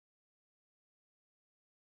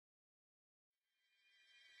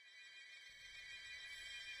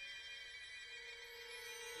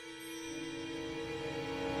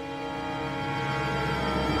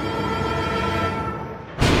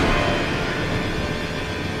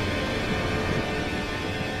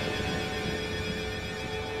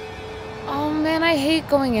I hate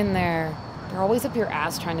going in there. They're always up your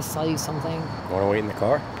ass trying to sell you something. Want to wait in the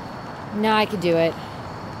car? Nah, I could do it.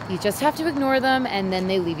 You just have to ignore them, and then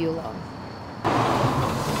they leave you alone.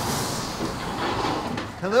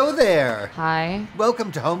 Hello there. Hi.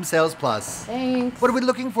 Welcome to Home Sales Plus. Thanks. What are we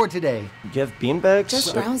looking for today? Do you have beanbags?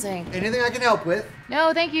 Just browsing. Anything I can help with?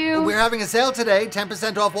 No, thank you. We're having a sale today,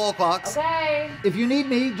 10% off wall clocks. Okay. If you need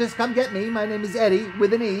me, just come get me. My name is Eddie,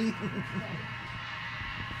 with an E.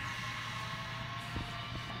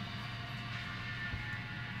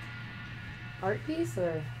 Art piece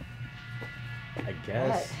or? I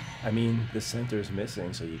guess. What? I mean, the center's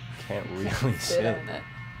missing, so you can't really Sit on it.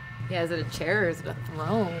 Yeah, is it a chair or is it a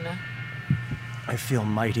throne? I feel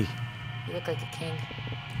mighty, You look like a king.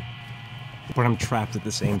 but I'm trapped at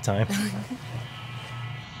the same time.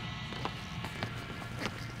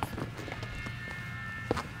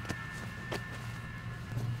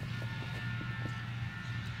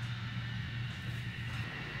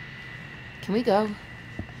 Can we go?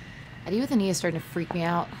 Eddie with an E is starting to freak me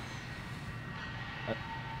out.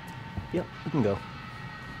 Yep, we can go.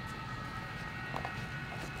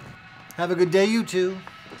 Have a good day, you two.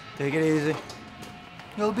 Take it easy.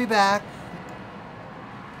 You'll be back.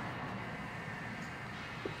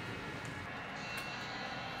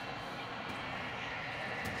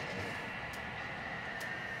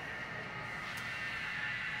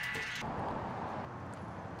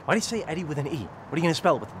 Why do you say Eddie with an E? What are you gonna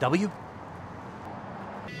spell it with a W?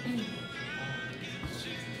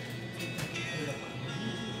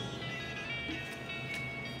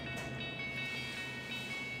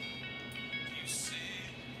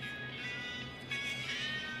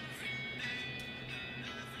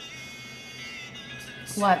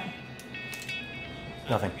 What?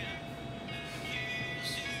 Nothing.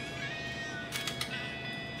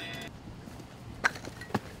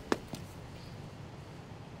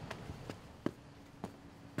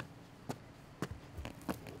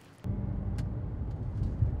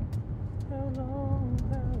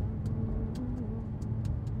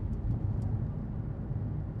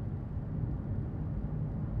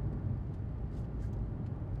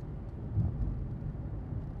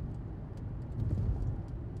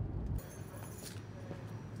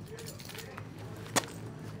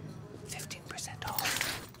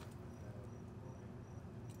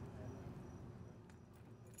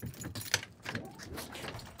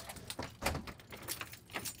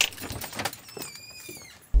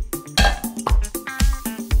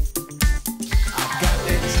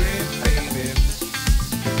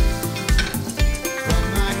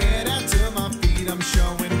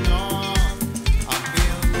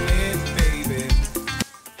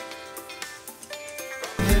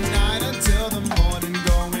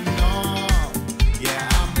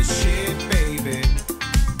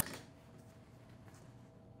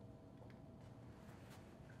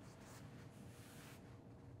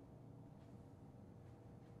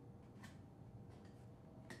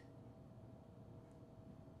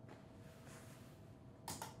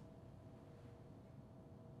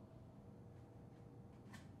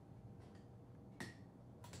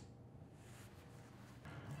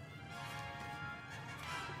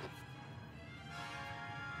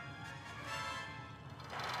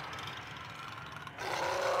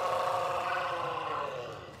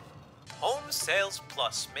 Home Sales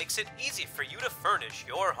Plus makes it easy for you to furnish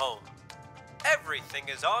your home. Everything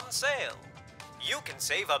is on sale. You can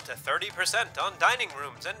save up to 30% on dining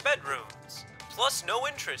rooms and bedrooms, plus no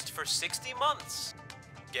interest for 60 months.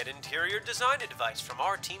 Get interior design advice from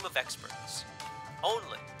our team of experts.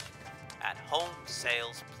 Only at Home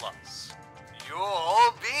Sales Plus.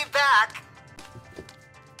 You'll be back.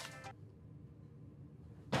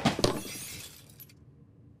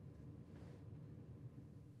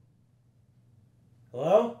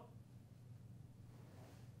 Hello?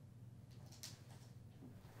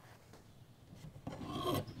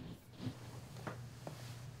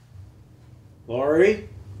 Lori?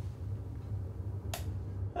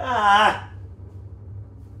 Ah!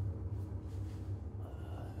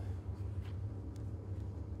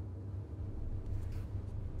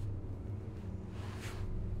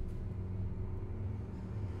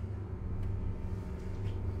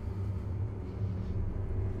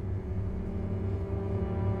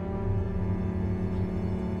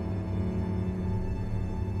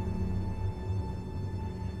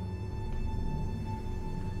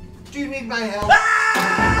 Do you need my help?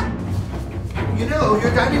 You know,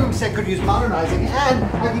 your dining room set could use modernizing, and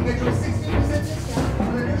I can get you a 16% discount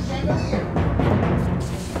on a new chandelier.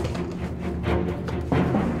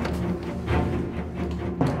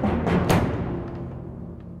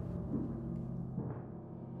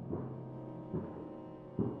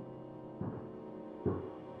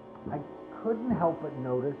 help but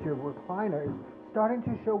notice your recliner is starting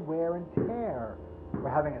to show wear and tear. We're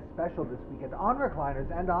having a special this weekend on recliners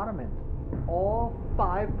and ottomans. All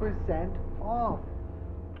 5% off.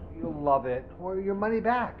 You'll love it. Or your money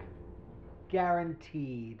back.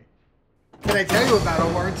 Guaranteed. Can I tell you about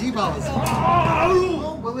our warranty policy?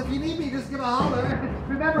 Oh, well, if you need me, just give a holler.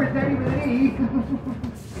 Remember, it's Eddie with an E.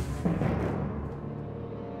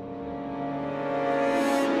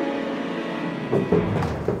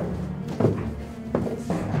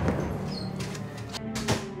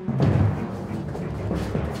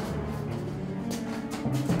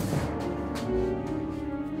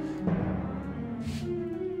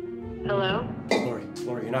 Hello?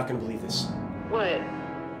 Lori, you're not gonna believe this. What? Is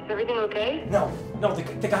everything okay? No,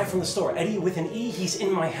 the guy from the store, Eddie with an E, he's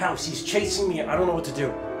in my house. He's chasing me. I don't know what to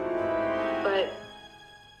do. But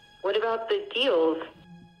what about the deals?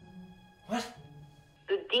 What?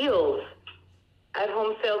 The deals at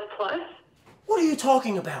Home Sales Plus? What are you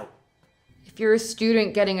talking about? If you're a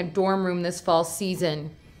student getting a dorm room this fall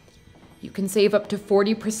season, you can save up to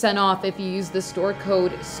 40% off if you use the store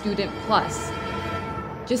code STUDENTPLUS.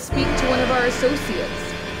 Just speak to one of our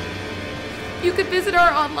associates. You could visit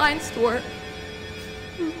our online store.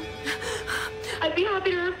 I'd be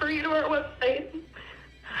happy to refer you to our website.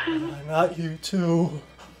 Not you too.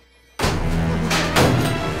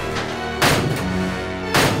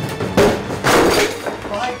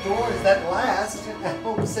 5 doors that last at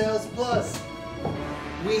Home Sales Plus.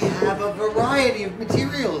 We have a variety of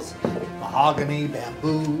materials. Mahogany,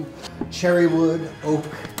 bamboo, cherry wood, oak.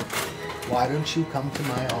 Why don't you come to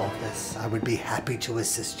my office? I would be happy to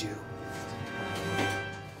assist you.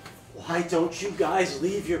 Why don't you guys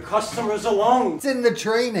leave your customers alone? It's in the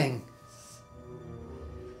training.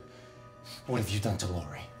 What have you done to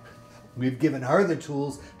Lori? We've given her the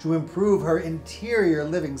tools to improve her interior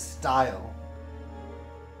living style.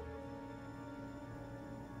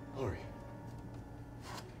 Lori.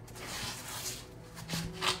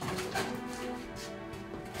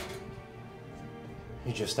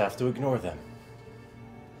 You just have to ignore them.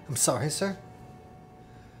 I'm sorry, sir.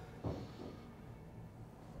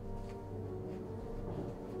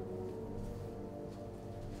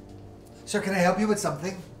 Sir, can I help you with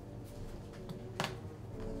something?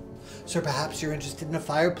 Sir, perhaps you're interested in a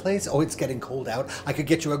fireplace? Oh, it's getting cold out. I could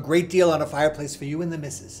get you a great deal on a fireplace for you and the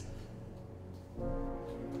missus.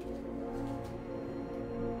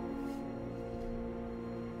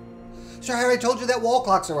 Sir, Harry, I told you that wall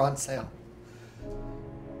clocks are on sale.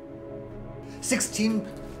 16%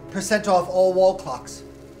 off all wall clocks.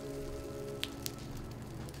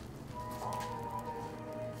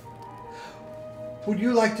 Would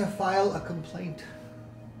you like to file a complaint?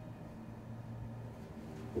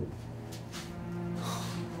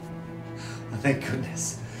 Thank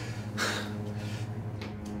goodness.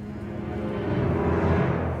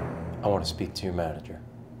 I want to speak to your manager.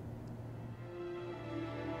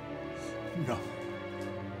 No.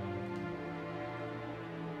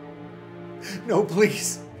 No,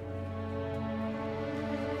 please.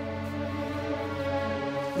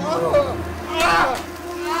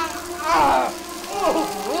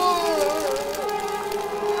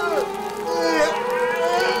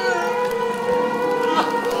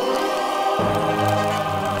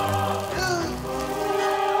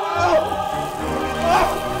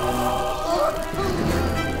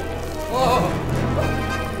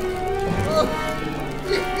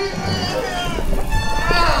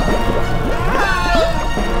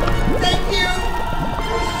 Thank you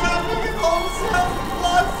for shopping at Home Sales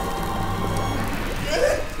Plus.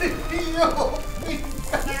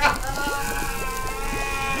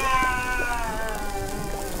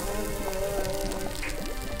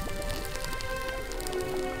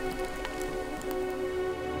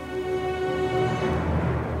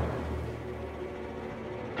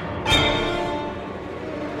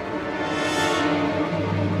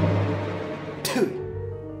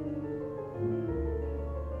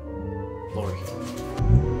 Lori.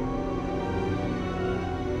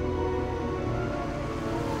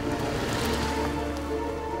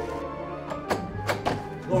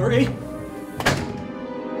 Lori?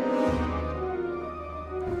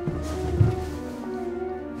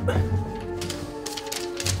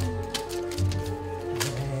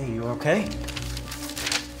 Hey, you okay?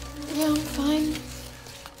 Yeah, I'm fine.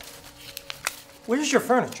 Where's your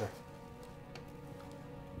furniture?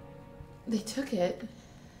 They took it.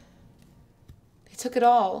 They took it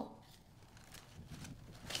all.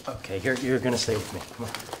 Okay, you're gonna stay with me. Come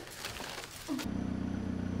on.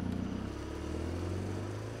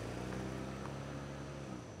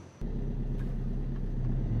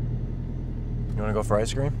 You wanna go for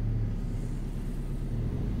ice cream?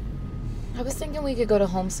 I was thinking we could go to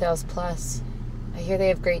Home Sales Plus. I hear they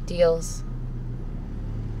have great deals.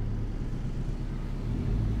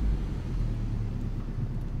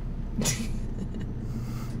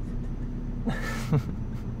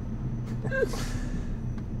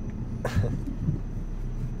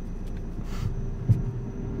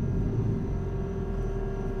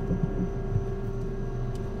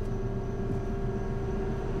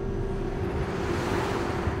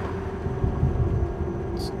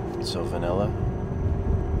 So vanilla?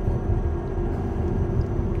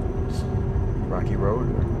 Rocky Road?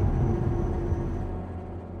 Or